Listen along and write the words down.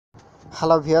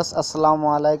Hello viewers, আসসালামু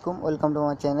আলাইকুম। Welcome to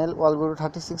my channel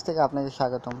guru36 থেকে আপনাকে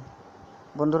স্বাগতম।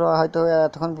 বন্ধুরা হয়তো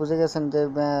এতক্ষণ বুঝে গেছেন যে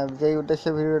যেই উদ্দেশ্যে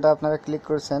ভিডিওটা আপনারা ক্লিক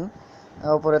করেছেন,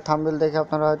 উপরে থাম্বনেল দেখে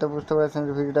আপনারা হয়তো বুঝতে পেরেছেন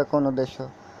যে ভিডিওটা কোন উদ্দেশ্য।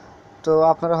 তো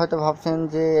আপনারা হয়তো ভাবছেন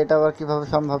যে এটা আবার কীভাবে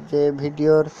সম্ভব যে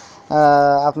ভিডিওর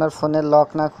আপনার ফোনের লক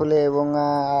না খুলে এবং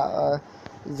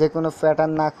যে কোনো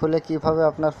প্যাটার্ন না খুলে কীভাবে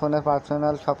আপনার ফোনের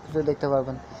পার্সোনাল সব কিছু দেখতে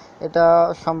পারবেন। এটা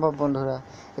সম্ভব বন্ধুরা।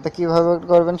 এটা কীভাবে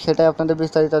করবেন সেটাই আপনাদের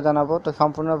বিস্তারিত জানাবো। তো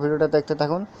সম্পূর্ণ ভিডিওটা দেখতে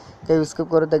থাকুন, কেউ স্কিপ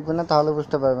করে দেখবেন না, তাহলে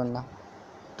বুঝতে পারবেন না।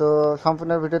 তো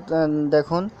সম্পূর্ণ ভিডিও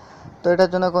দেখুন। তো এটার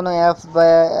জন্য কোনো অ্যাপস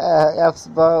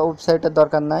বা ওয়েবসাইটের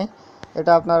দরকার নাই।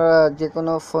 এটা আপনার যে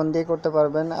কোনো ফোন দিয়ে করতে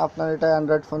পারবেন। আপনার এটা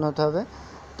অ্যান্ড্রয়েড ফোন হতে হবে।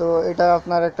 তো এটা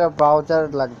আপনার একটা ব্রাউজার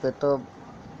লাগবে। তো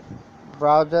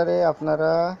ব্রাউজারে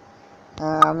আপনারা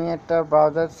আমি একটা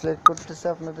ব্রাউজার সিলেক্ট করতেছি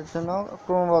আপনাদের জন্য।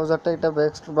 ক্রোম ব্রাউজারটা এটা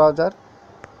বেস্ট ব্রাউজার।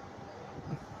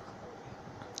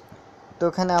 তো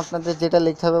এখানে আপনাদের যেটা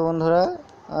লিখতে হবে বন্ধুরা,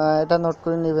 এটা নোট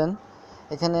করে নেবেন।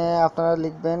 এখানে আপনারা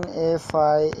লিখবেন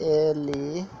FILE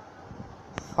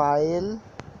file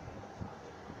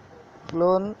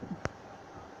clone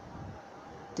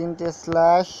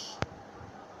 3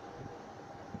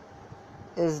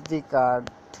 SD card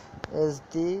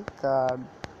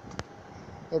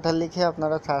এটা লিখে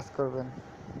আপনারা সার্চ করবেন।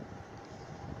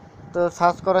 তো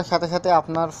সার্চ করার সাথে সাথে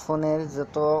আপনার ফোনের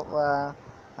যত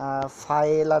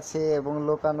ফাইল আছে এবং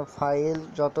লোকানো ফাইল,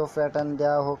 যত প্যাটার্ন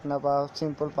দেওয়া হোক না বা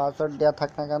সিম্পল পাসওয়ার্ড দেওয়া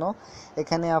থাক না কেন,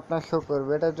 এখানে আপনার শো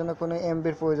করবে। এটার জন্য কোনো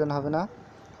এমবির প্রয়োজন হবে না।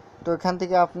 তো এখান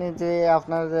থেকে আপনি যে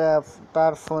আপনার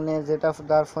তার ফোনে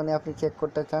যার ফোনে আপনি চেক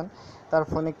করতে চান, তার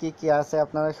ফোনে কি কি আছে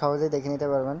আপনারা সহজেই দেখে নিতে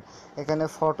পারবেন। এখানে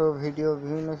ফটো, ভিডিও,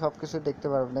 বিভিন্ন সব কিছু দেখতে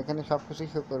পারবেন। এখানে সব কিছুই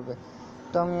শো করবে।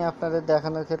 তো আমি আপনাদের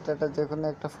দেখানোর ক্ষেত্রে এটা যে কোনো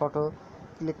একটা ফটো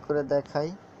ক্লিক করে দেখাই।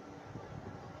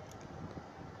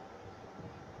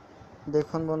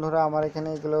 দেখুন বন্ধুরা, আমার এখানে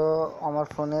এগুলো আমার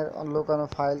ফোনের লুকানো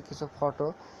ফাইল, কিছু ফটো।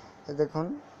 দেখুন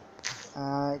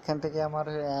এখান থেকে আমার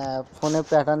ফোনে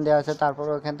প্যাটার্ন দেওয়া আছে, তারপর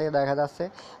ওখান থেকে দেখা যাচ্ছে।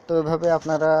 তো এভাবে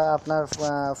আপনারা আপনার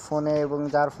ফোনে এবং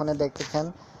যার ফোনে দেখতে চান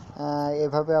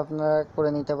এভাবে আপনারা করে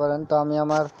নিতে পারেন। তো আমি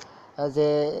আমার যে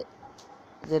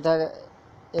যেটা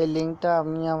এই লিঙ্কটা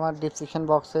আমি আমার ডিসক্রিপশন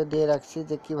বক্সে দিয়ে রাখছি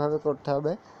যে কিভাবে করতে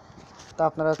হবে। তো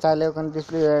আপনারা চাইলে ওখানে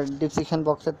ডিসক্রিপশন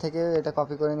বক্সের থেকে এটা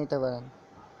কপি করে নিতে পারেন।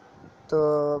 তো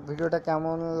ভিডিওটা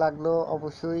কেমন লাগলো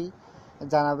অবশ্যই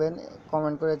জানাবেন,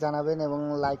 কমেন্ট করে জানাবেন এবং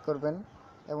লাইক করবেন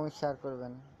এবং শেয়ার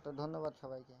করবেন। তো ধন্যবাদ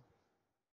সবাইকে।